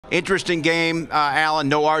Interesting game, Alan.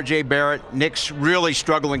 No R.J. Barrett. Knicks really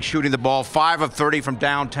struggling shooting the ball. 5 of 30 from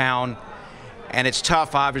downtown. And it's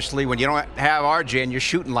tough, obviously, when you don't have R.J. and you're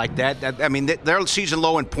shooting like that. I mean, their season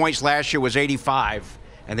low in points last year was 85.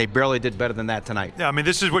 And they barely did better than that tonight. Yeah, I mean,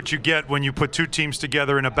 this is what you get when you put two teams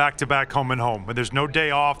together in a back-to-back home and home. When there's no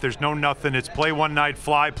day off, there's no nothing. It's play one night,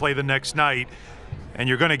 play the next night. And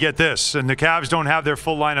you're going to get this. And the Cavs don't have their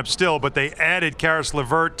full lineup still, but they added Caris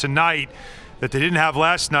LeVert tonight that they didn't have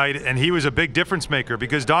last night, and he was a big difference maker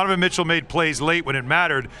because Donovan Mitchell made plays late when it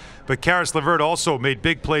mattered, but Caris LeVert also made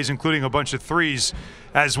big plays, including a bunch of threes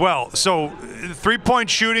as well. So three-point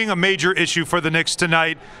shooting, a major issue for the Knicks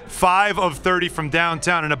tonight. 5 of 30 from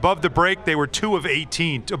downtown, and above the break, they were 2 of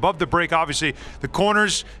 18. Above the break, obviously, the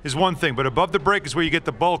corners is one thing, but above the break is where you get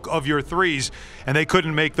the bulk of your threes, and they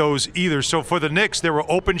couldn't make those either. So for the Knicks, there were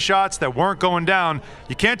open shots that weren't going down.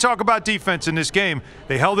 You can't talk about defense in this game.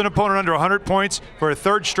 They held an opponent under 100 points for a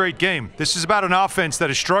third straight game. This is about an offense that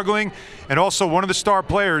is struggling, and also one of the star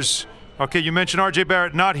players, okay, you mentioned R.J.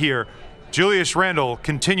 Barrett not here. Julius Randle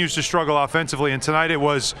continues to struggle offensively, and tonight it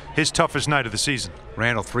was his toughest night of the season.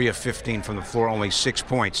 Randle 3 of 15 from the floor, only 6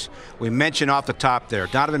 points. We mentioned off the top there,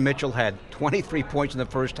 Donovan Mitchell had 23 points in the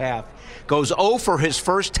first half, goes 0 for his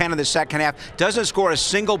first 10 in the second half, doesn't score a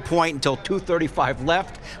single point until 2:35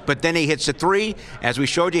 left, but then he hits the 3. As we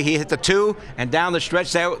showed you, he hit the 2, and down the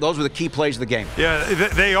stretch, those were the key plays of the game. Yeah,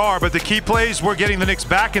 they are, but the key plays were getting the Knicks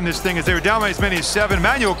back in this thing as they were down by as many as 7.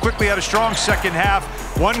 Emmanuel quickly had a strong second half.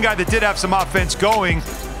 One guy that did have some offense going,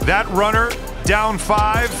 that runner, down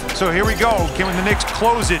 5. So here we go. Can the Knicks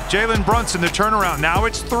close it? Jalen Brunson, the turnaround. Now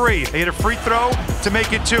it's 3. They hit a free throw to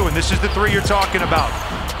make it 2, and this is the 3 you're talking about.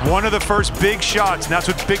 One of the first big shots, and that's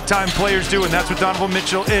what big-time players do, and that's what Donovan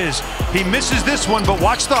Mitchell is. He misses this one, but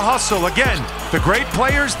watch the hustle. Again, the great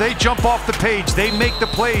players, they jump off the page. They make the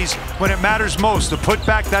plays when it matters most. The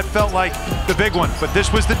putback, that felt like the big one, but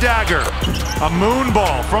this was the dagger. A moon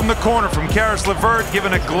ball from the corner from Caris LeVert,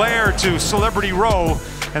 giving a glare to Celebrity Row,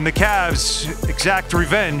 and the Cavs exact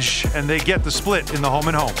revenge, and they get the split in the home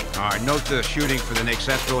and home. All right, note the shooting for the Knicks.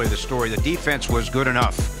 That's really the story. The defense was good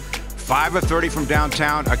enough. 5 of 30 from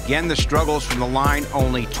downtown. Again, the struggles from the line.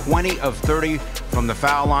 Only 20 of 30 from the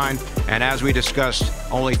foul line. And as we discussed,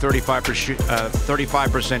 only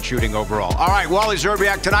 35% shooting overall. All right, Wally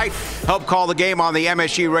Szczerbiak tonight helped call the game on the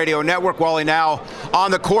MSG Radio Network. Wally now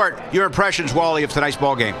on the court. Your impressions, Wally, of tonight's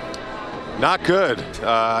ball game? Not good.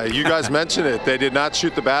 You guys mentioned it. They did not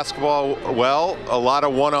shoot the basketball well. A lot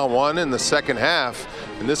of one-on-one in the second half.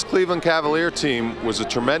 And this Cleveland Cavalier team was a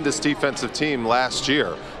tremendous defensive team last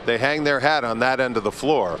year. They hang their hat on that end of the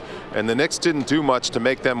floor. And the Knicks didn't do much to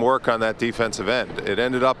make them work on that defensive end. It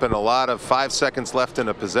ended up in a lot of 5 seconds left in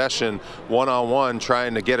a possession, one-on-one,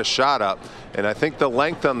 trying to get a shot up. And I think the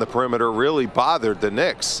length on the perimeter really bothered the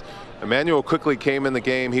Knicks. Emmanuel quickly came in the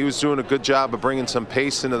game. He was doing a good job of bringing some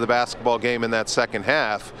pace into the basketball game in that second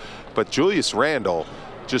half. But Julius Randle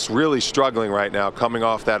just really struggling right now, coming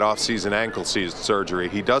off that offseason ankle surgery.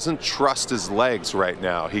 He doesn't trust his legs right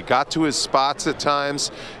now. He got to his spots at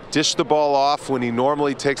times, dished the ball off when he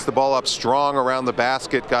normally takes the ball up strong around the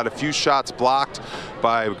basket, got a few shots blocked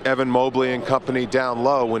by Evan Mobley and company down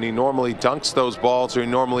low when he normally dunks those balls or he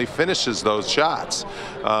normally finishes those shots.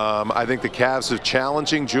 I think the Cavs are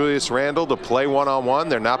challenging Julius Randle to play one-on-one.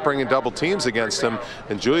 They're not bringing double teams against him,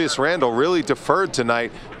 and Julius Randle really deferred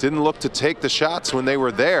tonight, didn't look to take the shots when they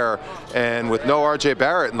were there, and with no R.J.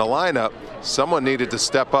 Barrett in the lineup, someone needed to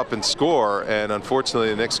step up and score, and unfortunately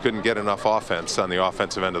the Knicks couldn't get enough offense on the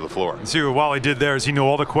offensive end of the floor. See what Wally did there is he knew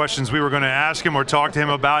all the questions we were going to ask him or talk to him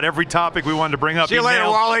about, every topic we wanted to bring up. See you later,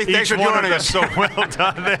 Wally. Thanks for joining us. So well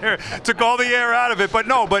done there. Took all the air out of it. But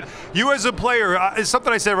no, but you as a player, it's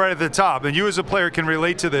something I said right at the top, and you as a player can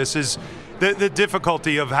relate to this, is the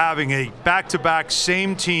difficulty of having a back-to-back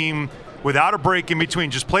same team without a break in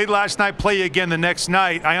between. Just played last night, play again the next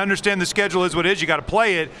night. I understand the schedule is what it is. You got to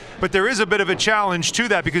play it. But there is a bit of a challenge to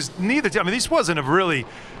that because neither team, I mean, this wasn't a really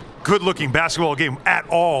good-looking basketball game at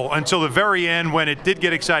all until the very end when it did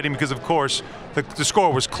get exciting because, of course, the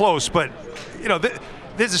score was close. But, you know,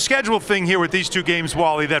 there's a schedule thing here with these two games,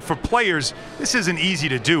 Wally, that for players, this isn't easy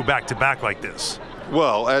to do back-to-back like this.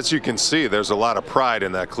 Well, as you can see, there's a lot of pride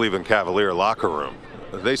in that Cleveland Cavalier locker room.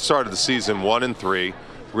 They started the season 1-3.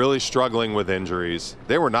 Really struggling with injuries.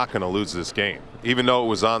 They were not going to lose this game, even though it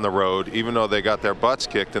was on the road, even though they got their butts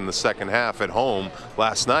kicked in the second half at home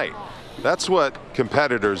last night. That's what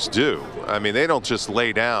competitors do. I mean, they don't just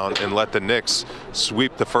lay down and let the Knicks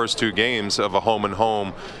sweep the first 2 games of a home and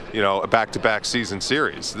home, a back-to-back season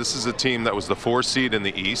series. This is a team that was the 4 seed in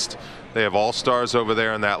the East. They have all-stars over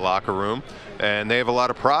there in that locker room, and they have a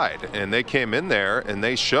lot of pride. And they came in there and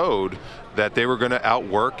they showed that they were going to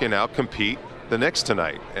outwork and outcompete the Knicks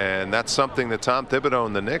tonight, and that's something that Tom Thibodeau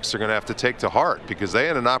and the Knicks are going to have to take to heart, because they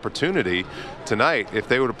had an opportunity tonight, if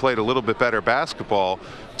they would have played a little bit better basketball,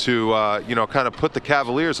 to kind of put the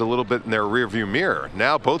Cavaliers a little bit in their rearview mirror.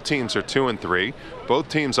 Now both teams are 2-3. Both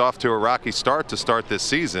teams off to a rocky start to start this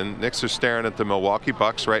season. Knicks are staring at the Milwaukee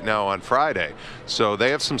Bucks right now on Friday. So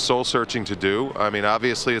they have some soul searching to do. I mean,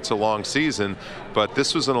 obviously it's a long season, but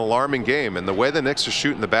this was an alarming game. And the way the Knicks are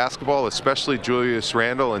shooting the basketball, especially Julius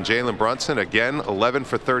Randle and Jalen Brunson, again, 11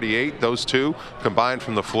 for 38, those two combined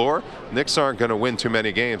from the floor. Knicks aren't going to win too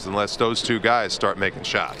many games unless those 2 guys start making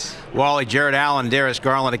shots. Wally, Jared Allen, Darius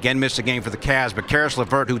Garland again missed a game for the Cavs, but Caris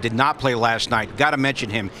LeVert, who did not play last night, got to mention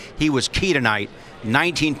him. He was key tonight.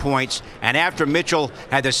 19 points, and after Mitchell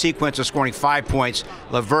had the sequence of scoring 5 points,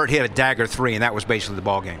 LeVert hit a dagger 3, and that was basically the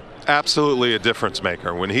ball game. Absolutely a difference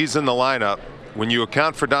maker. When he's in the lineup, when you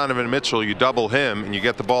account for Donovan Mitchell, you double him and you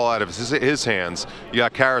get the ball out of his hands. You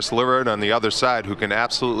got Caris LeVert on the other side, who can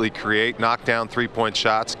absolutely create, knock down 3-point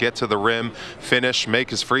shots, get to the rim, finish,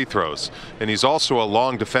 make his free throws. And he's also a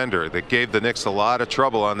long defender that gave the Knicks a lot of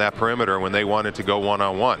trouble on that perimeter when they wanted to go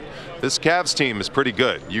one-on-one. This Cavs team is pretty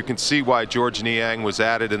good. You can see why George Niang was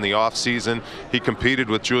added in the offseason. He competed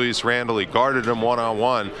with Julius Randle. He guarded him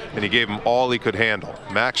one-on-one, and he gave him all he could handle.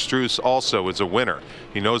 Max Strus also is a winner.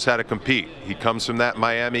 He knows how to compete. He comes from that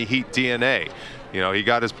Miami Heat DNA. He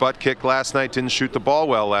got his butt kicked last night, didn't shoot the ball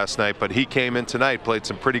well last night, but he came in tonight, played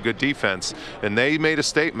some pretty good defense, and they made a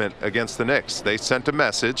statement against the Knicks. They sent a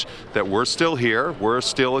message that we're still here, we're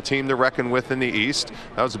still a team to reckon with in the East.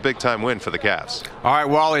 That was a big-time win for the Cavs. All right,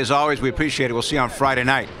 Wally, as always, we appreciate it. We'll see you on Friday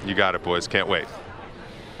night. You got it, boys. Can't wait.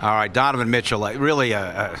 All right, Donovan Mitchell, really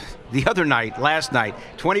the other night, last night,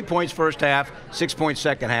 20 points first half, 6 points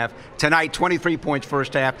second half. Tonight, 23 points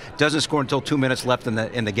first half, doesn't score until 2 minutes left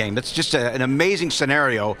in the game. That's just an amazing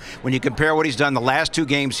scenario when you compare what he's done the last 2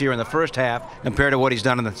 games here in the first half compared to what he's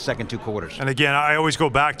done in the second 2 quarters. And again, I always go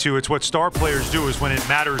back to, it's what star players do, is when it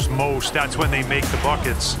matters most, that's when they make the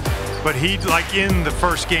buckets. But he, like in the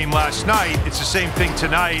first game last night, it's the same thing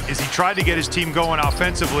tonight, is he tried to get his team going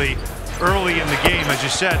offensively early in the game, as you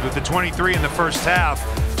said, with the 23 in the first half,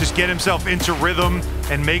 just get himself into rhythm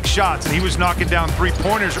and make shots. And he was knocking down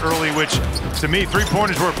 3-pointers early, which to me,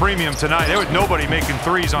 3-pointers were a premium tonight. There was nobody making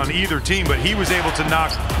threes on either team, but he was able to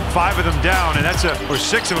knock 5 of them down, and or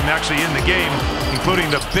 6 of them actually in the game,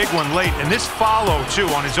 including the big one late. And this follow, too,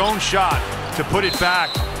 on his own shot to put it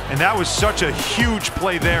back. And that was such a huge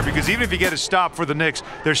play there, because even if you get a stop for the Knicks,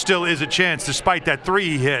 there still is a chance, despite that 3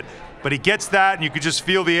 he hit. But he gets that, and you could just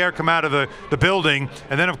feel the air come out of the building.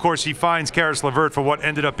 And then, of course, he finds Caris LeVert for what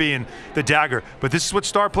ended up being the dagger. But this is what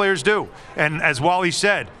star players do. And as Wally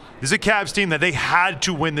said, this is a Cavs team that they had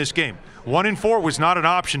to win this game. 1-4 was not an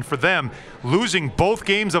option for them. Losing both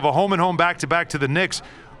games of a home-and-home back-to-back to the Knicks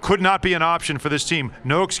could not be an option for this team.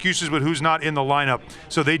 No excuses with who's not in the lineup.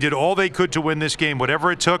 So they did all they could to win this game.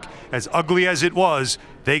 Whatever it took, as ugly as it was,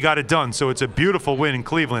 they got it done. So it's a beautiful win in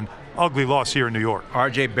Cleveland. Ugly loss here in New York.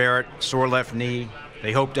 R.J. Barrett, sore left knee.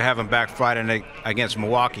 They hope to have him back Friday night against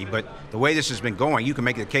Milwaukee. But the way this has been going, you can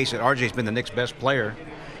make the case that R.J.'s been the Knicks' best player.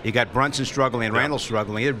 You got Brunson struggling and Randall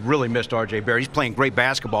struggling. It really missed R.J. Barrett. He's playing great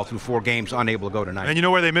basketball through 4 games, unable to go tonight. And you know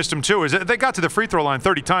where they missed him, too, is they got to the free throw line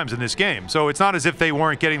 30 times in this game. So it's not as if they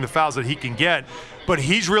weren't getting the fouls that he can get. But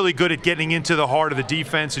he's really good at getting into the heart of the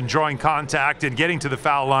defense and drawing contact and getting to the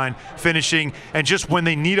foul line, finishing. And just when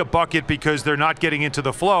they need a bucket because they're not getting into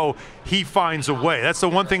the flow, he finds a way. That's the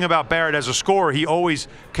one thing about Barrett as a scorer. He always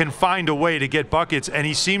can find a way to get buckets, and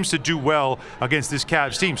he seems to do well against this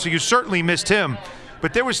Cavs team. So you certainly missed him.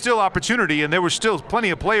 But there was still opportunity, and there were still plenty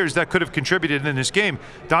of players that could have contributed in this game.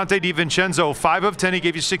 Dante DiVincenzo, 5 of 10. He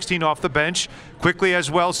gave you 16 off the bench. Quickly as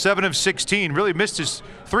well, 7 of 16. Really missed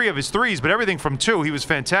 3 of his threes, but everything from 2. He was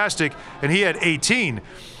fantastic, and he had 18.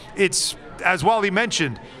 It's, as Wally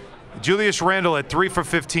mentioned, Julius Randle at 3 for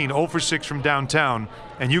 15, 0 for 6 from downtown.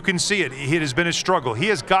 And you can see it. It has been a struggle. He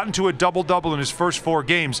has gotten to a double-double in his first 4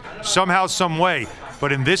 games, somehow, some way.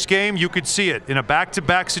 But in this game, you could see it. In a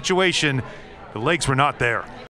back-to-back situation, the legs were not there.